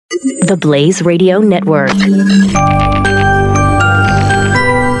the Blaze Radio Network.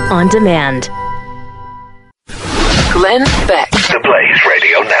 On demand. Glenn Beck. The Blaze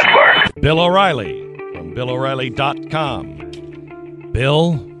Radio Network. Bill O'Reilly from BillO'Reilly.com.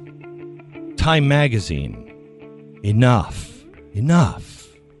 Bill, Time Magazine. Enough.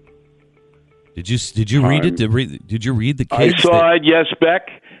 Did you read it? Did you read the case? I saw it, yes, Beck.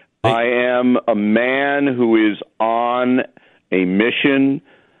 I am a man who is on a mission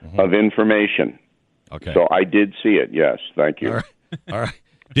of information. Okay. So I did see it, yes. Thank you. All right.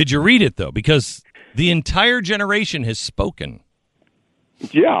 Did you read it, though? Because the entire generation has spoken.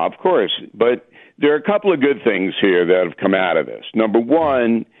 Yeah, of course. But there are a couple of good things here that have come out of this. Number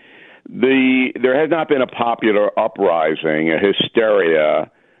one, there has not been a popular uprising, a hysteria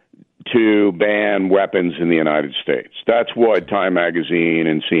to ban weapons in the United States. That's what Time Magazine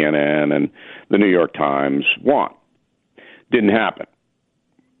and CNN and the New York Times want. Didn't happen.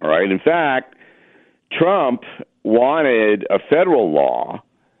 All right. In fact, Trump wanted a federal law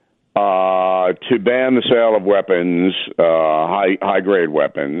to ban the sale of weapons, high-grade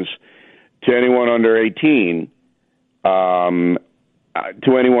weapons, to anyone under 18, to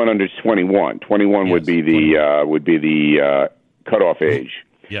anyone under 21. 21 Yes, would be the cutoff age.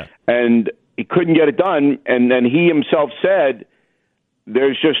 Yeah. And he couldn't get it done, and then he himself said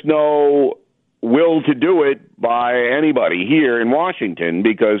there's just no will to do it by anybody here in Washington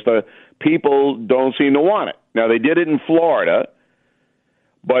because the people don't seem to want it. Now, they did it in Florida,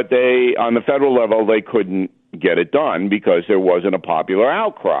 but on the federal level, they couldn't get it done because there wasn't a popular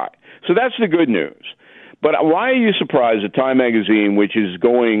outcry. So that's the good news. But why are you surprised that Time Magazine, which is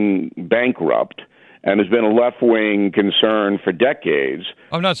going bankrupt and has been a left-wing concern for decades,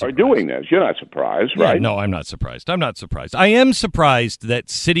 are doing this? You're not surprised, right? Yeah, no, I'm not surprised. I am surprised that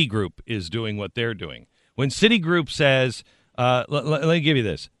Citigroup is doing what they're doing. When Citigroup says, let me give you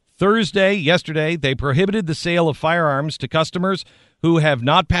this. Yesterday, they prohibited the sale of firearms to customers who have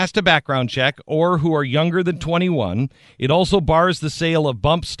not passed a background check or who are younger than 21. It also bars the sale of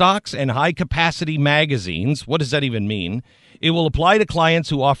bump stocks and high-capacity magazines. What does that even mean? It will apply to clients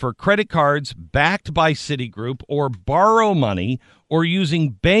who offer credit cards backed by Citigroup or borrow money or using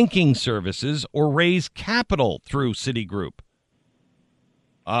banking services or raise capital through Citigroup.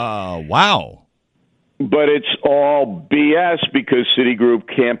 Wow. But it's all BS because Citigroup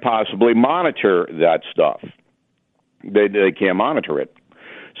can't possibly monitor that stuff. They can't monitor it.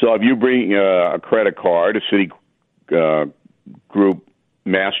 So if you bring a credit card, a Citigroup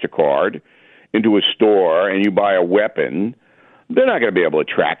MasterCard, into a store and you buy a weapon, they're not going to be able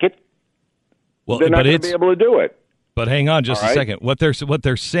to track it. Well, they're not going to be able to do it. But hang on just a second. What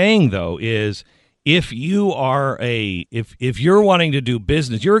they're saying though is if you are if you're wanting to do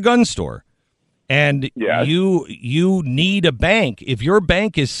business, you're a gun store. And yes. you need a bank. If your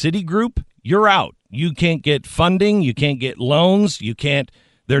bank is Citigroup, you're out. You can't get funding. You can't get loans.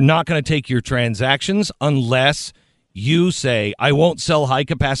 They're not going to take your transactions unless you say, I won't sell high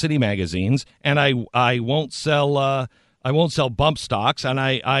capacity magazines and I won't sell bump stocks and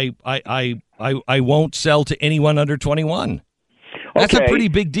I won't sell to anyone under 21. That's a pretty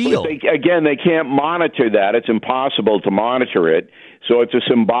big deal. They can't monitor that. It's impossible to monitor it. So it's a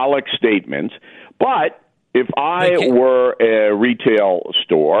symbolic statement. But if I were a retail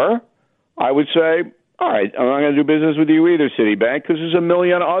store, I would say, all right, I'm not going to do business with you either, Citibank, because there's a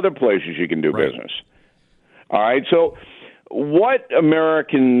million other places you can do business. All right, so what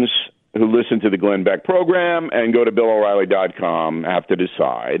Americans who listen to the Glenn Beck program and go to BillO'Reilly.com have to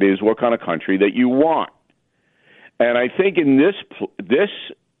decide is what kind of country that you want. And I think in this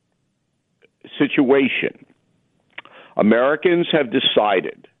situation, Americans have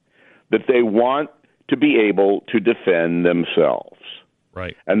decided that they want to be able to defend themselves.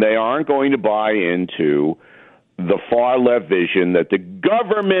 Right. And they aren't going to buy into the far left vision that the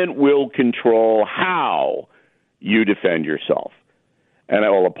government will control how you defend yourself. And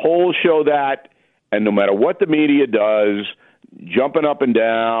all the polls show that, and no matter what the media does, jumping up and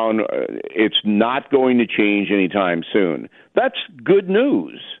down, it's not going to change anytime soon. That's good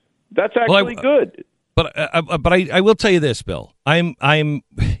news. That's actually good. But I will tell you this, Bill. I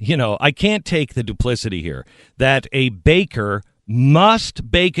can't take the duplicity here that a baker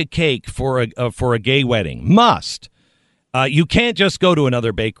must bake a cake for a gay wedding. Must. You can't just go to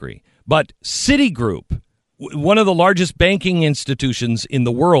another bakery. But Citigroup, one of the largest banking institutions in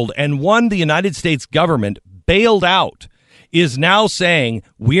the world and one the United States government bailed out, is now saying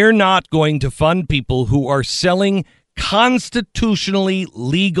we're not going to fund people who are selling constitutionally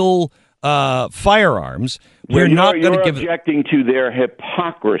legal firearms. We're not going to give. You're objecting to their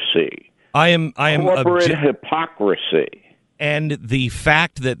hypocrisy. I am corporate hypocrisy. And the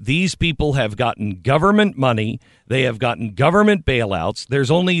fact that these people have gotten government money, they have gotten government bailouts. There's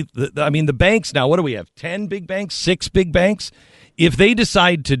only, the banks now, what do we have? 10 big banks, 6 big banks? If they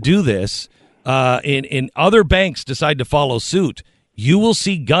decide to do this, in other banks decide to follow suit, you will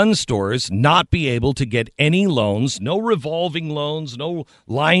see gun stores not be able to get any loans, no revolving loans, no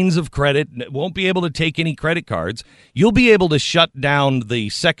lines of credit, won't be able to take any credit cards. You'll be able to shut down the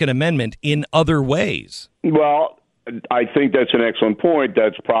Second Amendment in other ways. Well, I think that's an excellent point.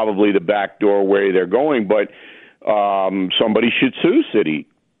 That's probably the backdoor way they're going, but somebody should sue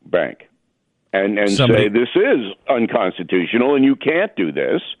Citibank and say this is unconstitutional and you can't do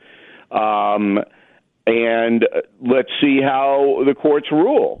this. And let's see how the courts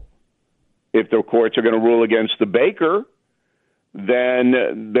rule. If the courts are going to rule against the baker, then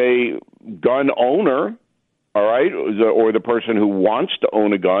the gun owner, all right, or the person who wants to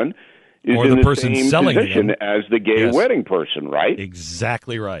own a gun is or in the person same selling position as the gay wedding person, right?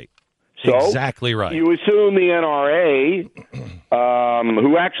 Exactly right. So exactly right. You assume the NRA,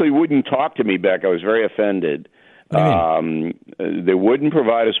 who actually wouldn't talk to me, Beck, I was very offended. They wouldn't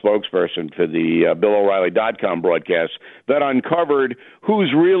provide a spokesperson for the BillO'Reilly.com broadcast that uncovered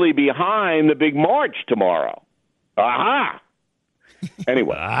who's really behind the big march tomorrow. Aha!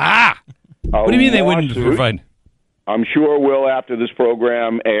 Anyway. What do you mean they wouldn't provide? I'm sure will, after this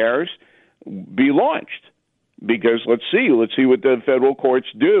program airs, be launched. Because let's see what the federal courts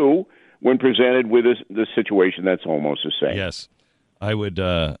do when presented with the situation that's almost the same. Yes, I would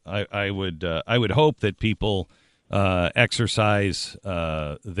hope that people exercise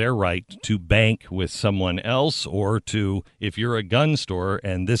their right to bank with someone else, or to, if you're a gun store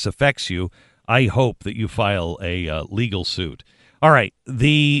and this affects you, I hope that you file a legal suit. All right,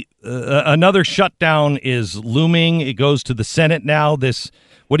 the another shutdown is looming. It goes to the Senate now.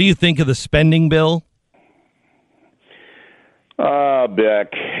 What do you think of the spending bill?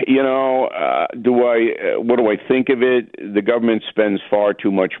 Beck, what do I think of it? The government spends far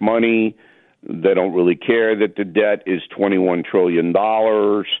too much money. They don't really care that the debt is $21 trillion.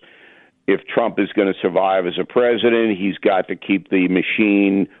 If Trump is going to survive as a president, he's got to keep the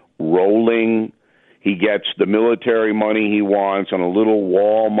machine rolling. He gets the military money he wants and a little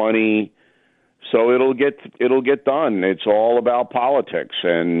wall money. So it'll get done. It's all about politics.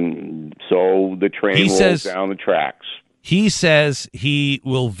 And so the train rolls down the tracks. He says he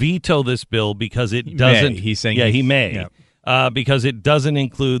will veto this bill because it doesn't. He's saying he may. Yeah. Because it doesn't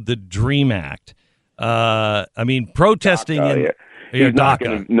include the DREAM Act. Protesting he's not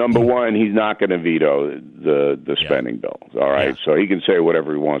gonna, number one, he's not going to veto the spending bill. All right, so he can say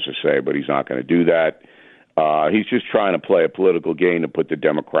whatever he wants to say, but he's not going to do that. He's just trying to play a political game to put the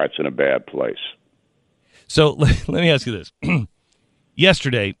Democrats in a bad place. So let me ask you this: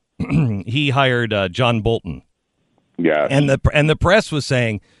 yesterday, he hired John Bolton. Yeah, and the press was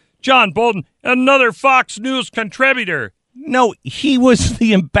saying, John Bolton, another Fox News contributor. No, he was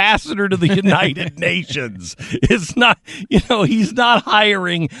the ambassador to the United Nations. It's not, he's not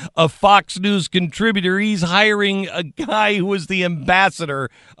hiring a Fox News contributor. He's hiring a guy who is the ambassador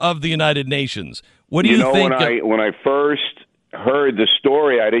of the United Nations. What do you think? When I first heard the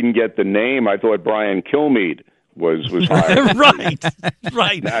story, I didn't get the name. I thought Brian Kilmeade was hired.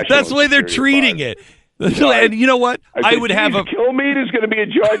 Right. That's the way they're treating it. And you know what? I would have Kilmeade is going to be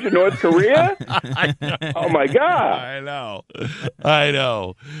in charge of North Korea? I know. Oh my God! I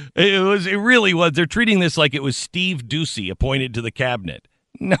know. It really was. They're treating this like it was Steve Ducey appointed to the cabinet.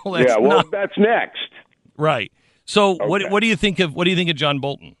 No, that's not. That's next. Right. So what do you think of John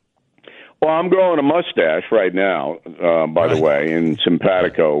Bolton? Well, I'm growing a mustache right now, by the way, in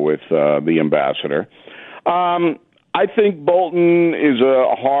simpatico with the ambassador. I think Bolton is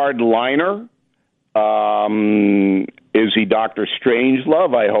a hard liner. Is he Dr.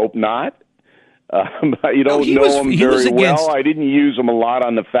 Strangelove? I hope not. You don't know him very well. I didn't use him a lot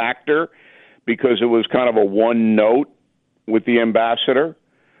on The Factor because it was kind of a one note with the ambassador.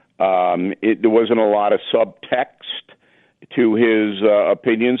 There wasn't a lot of subtext to his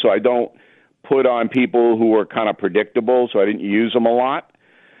opinion, so I don't put on people who are kind of predictable, so I didn't use him a lot.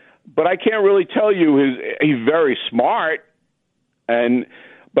 But I can't really tell you he's very smart,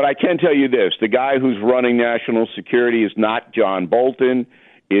 but I can tell you this: the guy who's running national security is not John Bolton;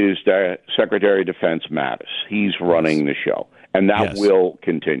 it is the Secretary of Defense Mattis. He's running the show, and that will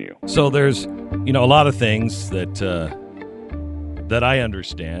continue. So there's, a lot of things that I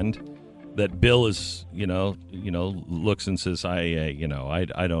understand that Bill is, looks and says, I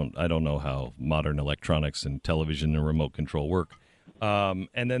don't know how modern electronics and television and remote control work. And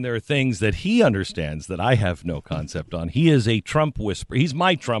then there are things that he understands that I have no concept on. He is a Trump whisperer. He's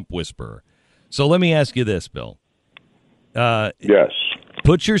my Trump whisperer. So let me ask you this, Bill. Yes.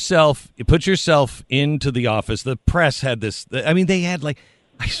 Put yourself into the office. The press had this. I mean, they had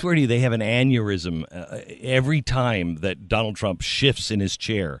I swear to you, they have an aneurysm every time that Donald Trump shifts in his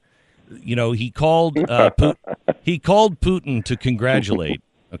chair. You know, he called Putin to congratulate.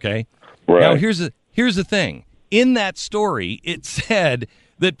 Okay. Right. Now here's the thing. In that story, it said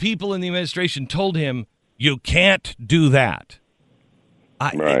that people in the administration told him, "You can't do that."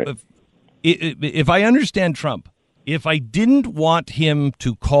 Right. If I understand Trump, if I didn't want him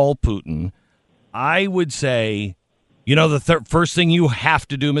to call Putin, I would say, you know, the first thing you have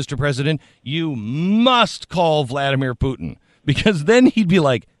to do, Mr. President, you must call Vladimir Putin, because then he'd be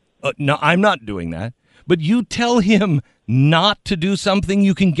like, no, I'm not doing that. But you tell him not to do something,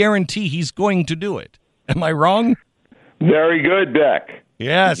 you can guarantee he's going to do it. Am I wrong? Very good, Beck.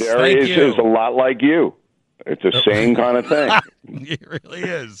 Yes, thank you. Is a lot like you. It's the same kind of thing. It really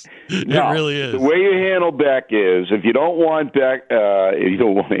is. No, it really is. The way you handle Beck is, if you don't want Beck,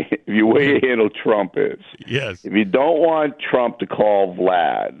 the way you handle Trump is, yes. If you don't want Trump to call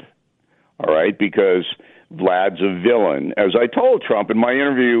Vlad, all right, because Vlad's a villain, as I told Trump in my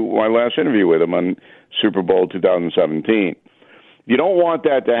last interview with him on Super Bowl 2017. If you don't want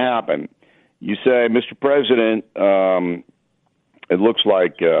that to happen, you say, Mr. President, it looks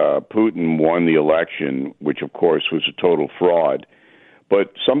like Putin won the election, which, of course, was a total fraud.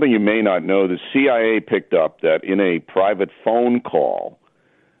 But something you may not know, the CIA picked up that in a private phone call,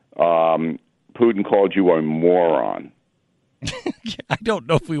 Putin called you a moron. I don't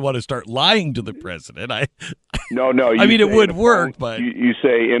know if we want to start lying to the president. No. I mean, it would work, but you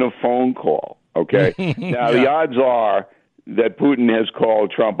say in a phone call, okay? Now, the odds are that Putin has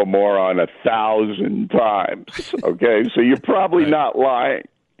called Trump a moron 1,000 times, okay? So you're probably not lying.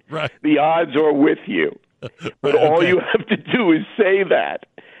 Right. The odds are with you. But all you have to do is say that,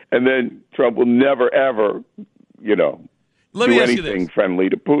 and then Trump will never, ever, do anything friendly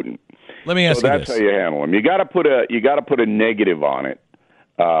to Putin. Let me ask you this. That's how you handle him. You got to put a negative on it.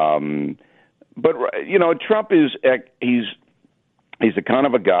 But Trump is he's the kind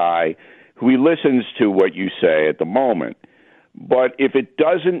of a guy who he listens to what you say at the moment. But if it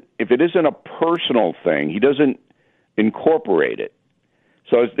isn't a personal thing, he doesn't incorporate it.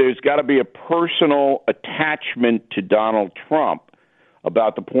 So there's got to be a personal attachment to Donald Trump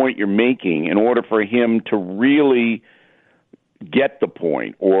about the point you're making in order for him to really get the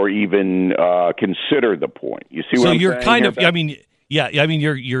point or even consider the point. You see what I'm saying? So you're kind of,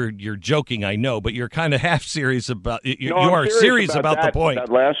 you're joking, I know, but you're kind of half serious about it. You are serious about the point.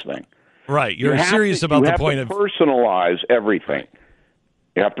 That last thing. Right. You're serious about the point of personalize everything.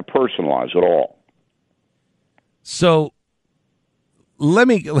 You have to personalize it all. So let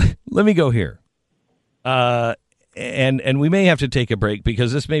me go here. And we may have to take a break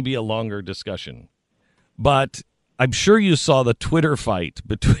because this may be a longer discussion. But I'm sure you saw the Twitter fight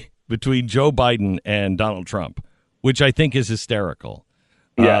between Joe Biden and Donald Trump, which I think is hysterical.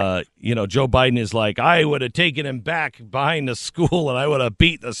 Yeah. Joe Biden is like, I would have taken him back behind the school and I would have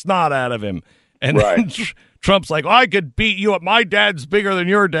beat the snot out of him. And then Trump's like, I could beat you up. My dad's bigger than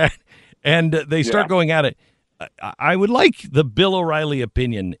your dad. And they start going at it. I would like the Bill O'Reilly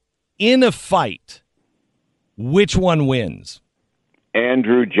opinion. In a fight, which one wins?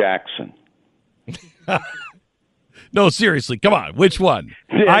 Andrew Jackson. No, seriously, come on. Which one?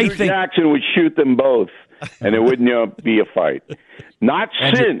 Andrew Jackson would shoot them both, and it wouldn't be a fight. Not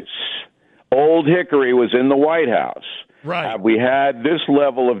since Old Hickory was in the White House. Right. Have we had this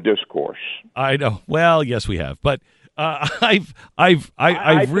level of discourse? I know. Well, yes, we have. But I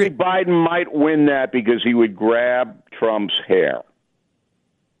think Biden might win that because he would grab Trump's hair.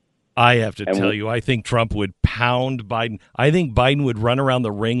 I have to tell you, I think Trump would pound Biden. I think Biden would run around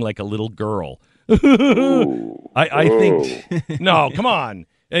the ring like a little girl. I think no, come on.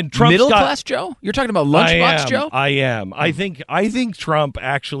 And Trump's middle class Joe? You're talking about lunchbox Joe? I am. I think Trump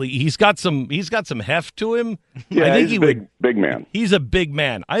actually he's got some heft to him. Yeah, I think he's a big man. He's a big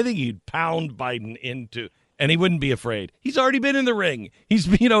man. I think he'd pound Biden into, and he wouldn't be afraid. He's already been in the ring. He's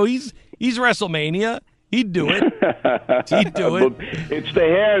WrestleMania. He'd do it. He'd do it. It's the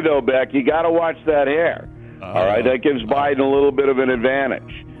hair, though, Beck. You got to watch that hair. All right, that gives Biden a little bit of an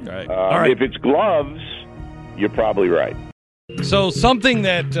advantage. All right. If it's gloves, you're probably right. So something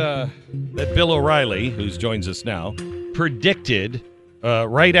that Bill O'Reilly, who joins us now, predicted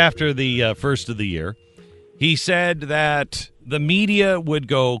right after the first of the year, he said that the media would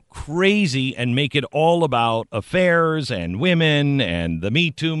go crazy and make it all about affairs and women and the Me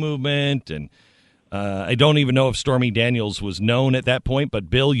Too movement. And I don't even know if Stormy Daniels was known at that point,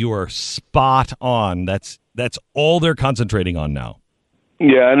 but Bill, you are spot on. That's all they're concentrating on now.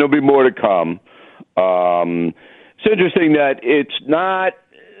 Yeah, and there'll be more to come. It's interesting that it's not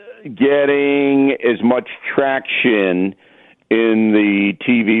getting as much traction in the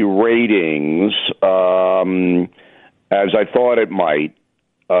TV ratings as I thought it might,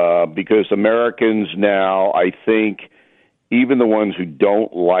 because Americans now, I think, even the ones who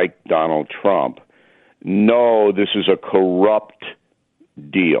don't like Donald Trump, know this is a corrupt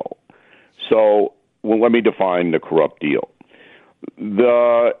deal. So, let me define the corrupt deal.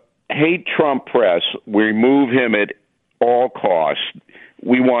 The hate Trump press, we remove him at all costs.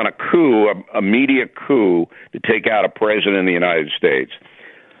 We want a coup, a media coup, to take out a president of the United States.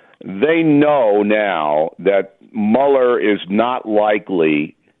 They know now that Mueller is not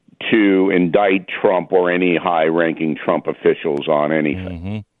likely to indict Trump or any high-ranking Trump officials on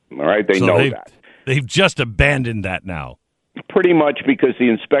anything. All right? They know that. They've just abandoned that now. Pretty much because the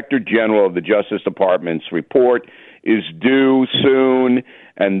Inspector General of the Justice Department's report is due soon,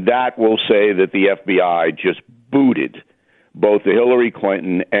 and that will say that the FBI just booted both the Hillary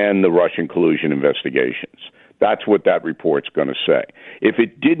Clinton and the Russian collusion investigations. That's what that report's going to say. If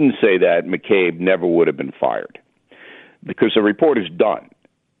it didn't say that, McCabe never would have been fired, because the report is done.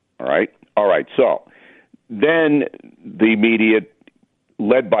 All right. So then the media,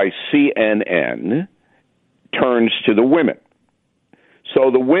 led by CNN, turns to the women.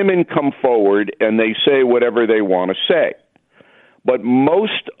 So the women come forward and they say whatever they want to say. But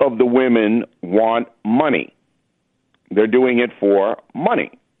most of the women want money. They're doing it for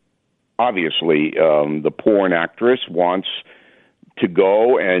money. Obviously, the porn actress wants to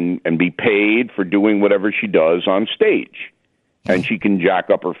go and be paid for doing whatever she does on stage. And she can jack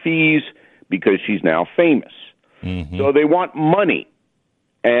up her fees because she's now famous. So they want money.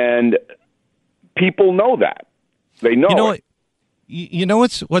 And people know that. They know it. You know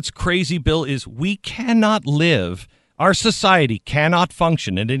what's crazy, Bill, is we cannot live, our society cannot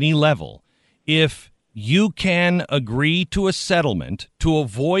function at any level if you can agree to a settlement to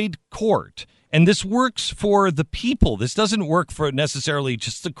avoid court. And this works for the people. This doesn't work for necessarily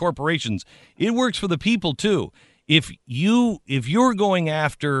just the corporations. It works for the people, too. If you're going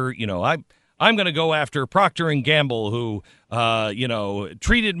after, I'm going to go after Procter & Gamble, who,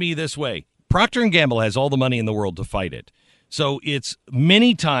 treated me this way. Procter & Gamble has all the money in the world to fight it. So it's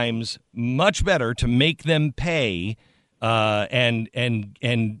many times much better to make them pay and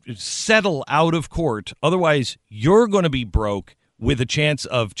settle out of court. Otherwise, you're going to be broke with a chance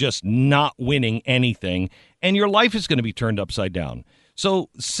of just not winning anything, and your life is going to be turned upside down. So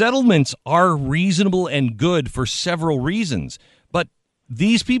settlements are reasonable and good for several reasons, but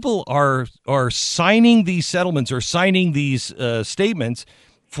these people are signing these settlements or signing these statements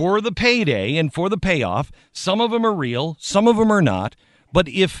for the payday and for the payoff. Some of them are real, some of them are not. But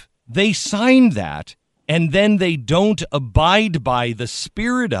if they sign that and then they don't abide by the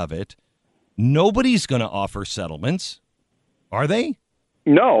spirit of it, nobody's going to offer settlements, are they?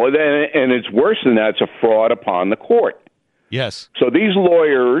 No, and it's worse than that. It's a fraud upon the court. Yes. So these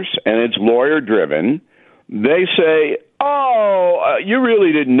lawyers, and it's lawyer-driven, they say, you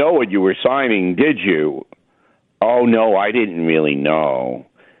really didn't know what you were signing, did you? Oh, no, I didn't really know.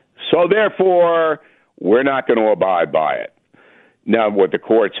 So therefore, we're not going to abide by it. Now, what the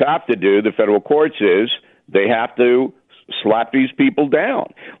courts have to do, the federal courts, is they have to slap these people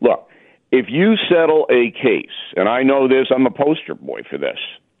down. Look, if you settle a case, and I know this, I'm a poster boy for this,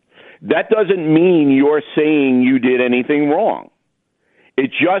 that doesn't mean you're saying you did anything wrong.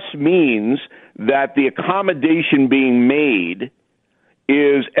 It just means that the accommodation being made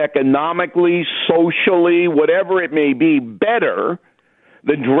is economically, socially, whatever it may be, better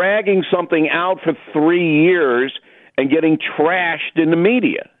than dragging something out for 3 years and getting trashed in the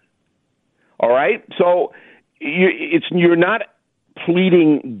media. All right? So you're not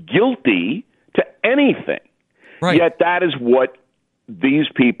pleading guilty to anything. Right. Yet that is what these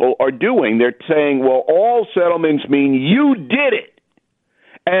people are doing. They're saying, well, all settlements mean you did it,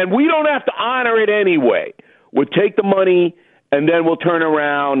 and we don't have to honor it anyway. We'll take the money, and then we'll turn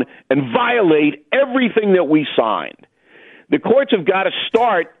around and violate everything that we signed. The courts have got to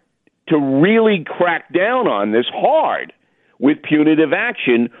start to really crack down on this hard with punitive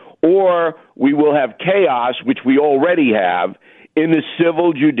action, or we will have chaos, which we already have, in the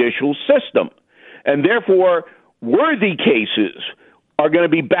civil judicial system. And therefore, worthy cases are going to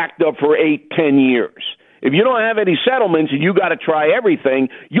be backed up for 8-10 years. If you don't have any settlements and you got to try everything,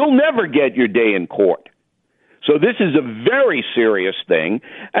 you'll never get your day in court. So this is a very serious thing.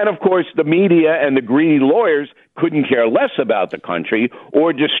 And, of course, the media and the greedy lawyers couldn't care less about the country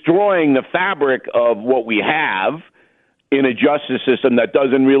or destroying the fabric of what we have in a justice system that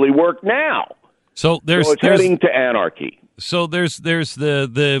doesn't really work now. So it's heading to anarchy. So there's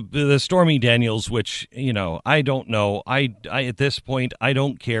the Stormy Daniels, which, I don't know. I at this point, I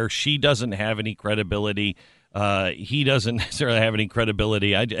don't care. She doesn't have any credibility. He doesn't necessarily have any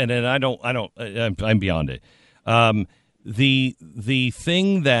credibility. I'm beyond it. The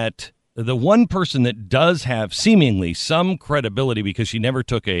thing that the one person that does have seemingly some credibility because she never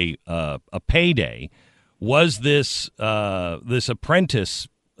took a payday was this apprentice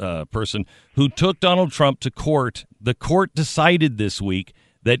person who took Donald Trump to court. The court decided this week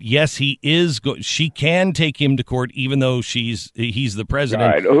that yes, she can take him to court even though he's the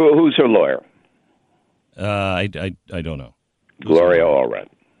president. Right. Who's her lawyer? I don't know. Gloria Allred.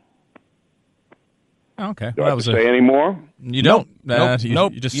 Okay. Do I have to say any more? You don't. Nope.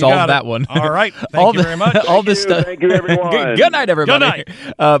 You just solved that one. All right. Thank you very much. All this stuff. Thank you, everyone. Good night, everybody. Good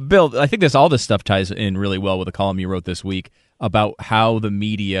night. Bill, I think all this stuff ties in really well with a column you wrote this week about how the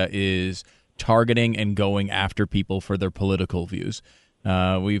media is targeting and going after people for their political views.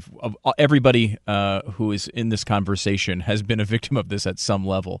 Everybody who is in this conversation has been a victim of this at some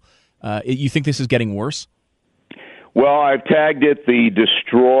level. You think this is getting worse? Well, I've tagged it the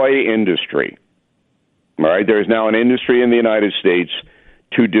destroy industry. All right, there is now an industry in the United States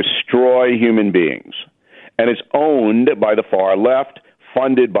to destroy human beings. And it's owned by the far left,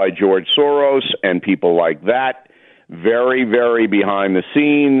 funded by George Soros and people like that. Very, very behind the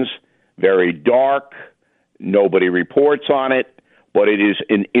scenes, very dark. Nobody reports on it, but it is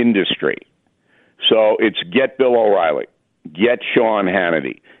an industry. So it's get Bill O'Reilly, get Sean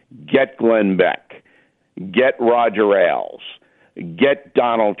Hannity, get Glenn Beck, get Roger Ailes, get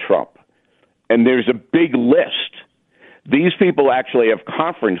Donald Trump. And there's a big list. These people actually have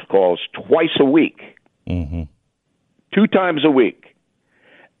conference calls twice a week, 2 times a week.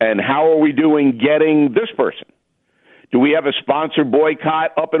 And how are we doing getting this person? Do we have a sponsored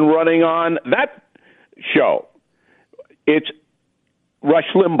boycott up and running on that show? It's Rush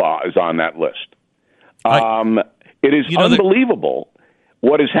Limbaugh is on that list. It is unbelievable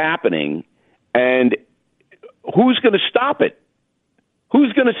what is happening, and who's going to stop it?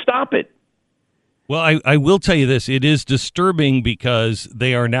 Who's going to stop it? Well, I will tell you this. It is disturbing because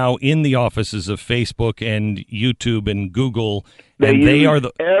they are now in the offices of Facebook and YouTube and Google. And they are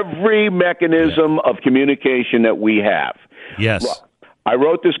every mechanism of communication that we have. Yes. Well, I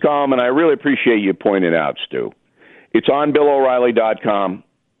wrote this column, and I really appreciate you pointing it out, Stu. It's on BillO'Reilly.com.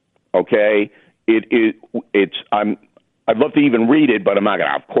 Okay? I'd love to even read it, but I'm not going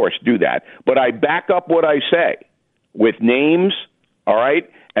to, of course, do that. But I back up what I say with names, all right?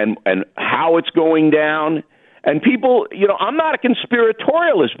 And how it's going down, and people, I'm not a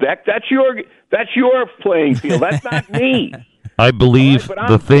conspiratorialist, Beck. That's your playing field. That's not me. I believe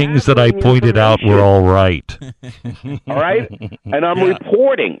the things that I pointed out were all right. All right, and I'm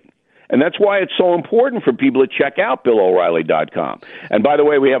reporting, and that's why it's so important for people to check out BillO'Reilly.com. And by the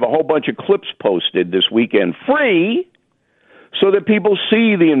way, we have a whole bunch of clips posted this weekend, free, so that people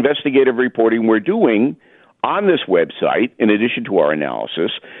see the investigative reporting we're doing on this website, in addition to our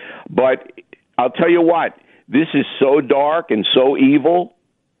analysis. But I'll tell you what, this is so dark and so evil,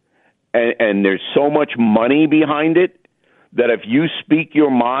 and there's so much money behind it, that if you speak your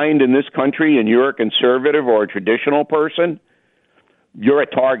mind in this country and you're a conservative or a traditional person, you're a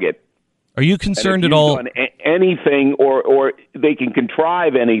target. Are you concerned at all? Anything, or they can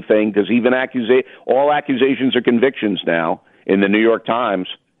contrive anything, because even all accusations are convictions now in the New York Times.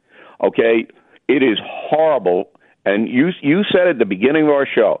 Okay? It is horrible, and you said at the beginning of our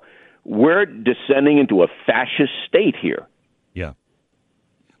show, we're descending into a fascist state here. Yeah.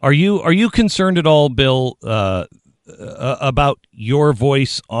 Are you concerned at all, Bill, about your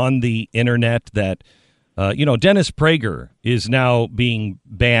voice on the internet? That Dennis Prager is now being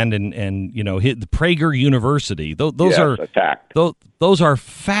banned, and the Prager University. Those are attacked. Those are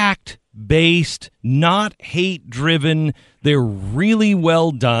fact-based, not hate-driven. They're really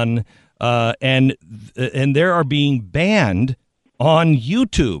well done. And they are being banned on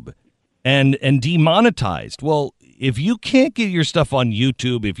YouTube and demonetized. Well, if you can't get your stuff on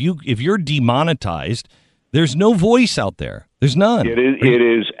YouTube, if you're demonetized, there's no voice out there. There's none. It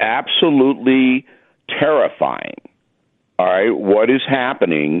is absolutely terrifying. All right, what is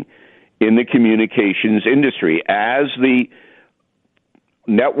happening in the communications industry as the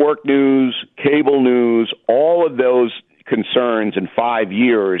network news, cable news, all of those concerns in 5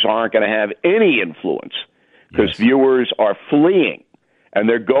 years aren't going to have any influence, because viewers are fleeing and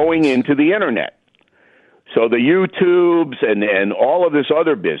they're going into the internet. So the YouTubes and all of this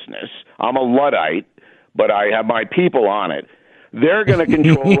other business, I'm a Luddite, but I have my people on it. They're going to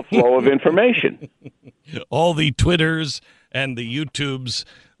control the flow of information. All the Twitters and the YouTubes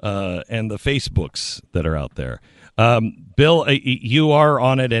and the Facebooks that are out there. Bill, you are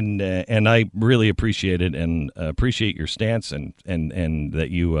on it, and I really appreciate it, and appreciate your stance, and that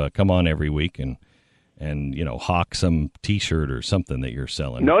you come on every week and hawk some T-shirt or something that you're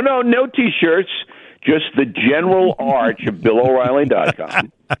selling. No T-shirts. Just the general arch of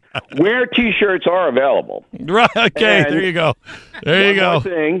BillO'Reilly.com, where T-shirts are available. Right. Okay. And there you go. There you go. One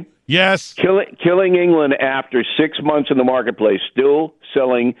more thing. Yes. Killing England after 6 months in the marketplace, still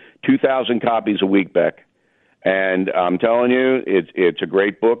selling 2,000 copies a week, Beck. And I'm telling you, it's a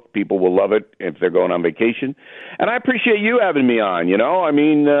great book. People will love it if they're going on vacation. And I appreciate you having me on. I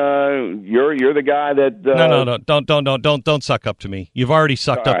mean, you're the guy that. No. Don't suck up to me. You've already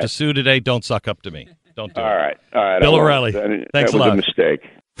sucked up to Sue today. Don't suck up to me. Don't do it. All right. Bill O'Reilly. Thanks a lot. That was a mistake.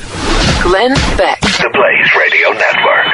 Glenn Beck. The Blaze Radio Network.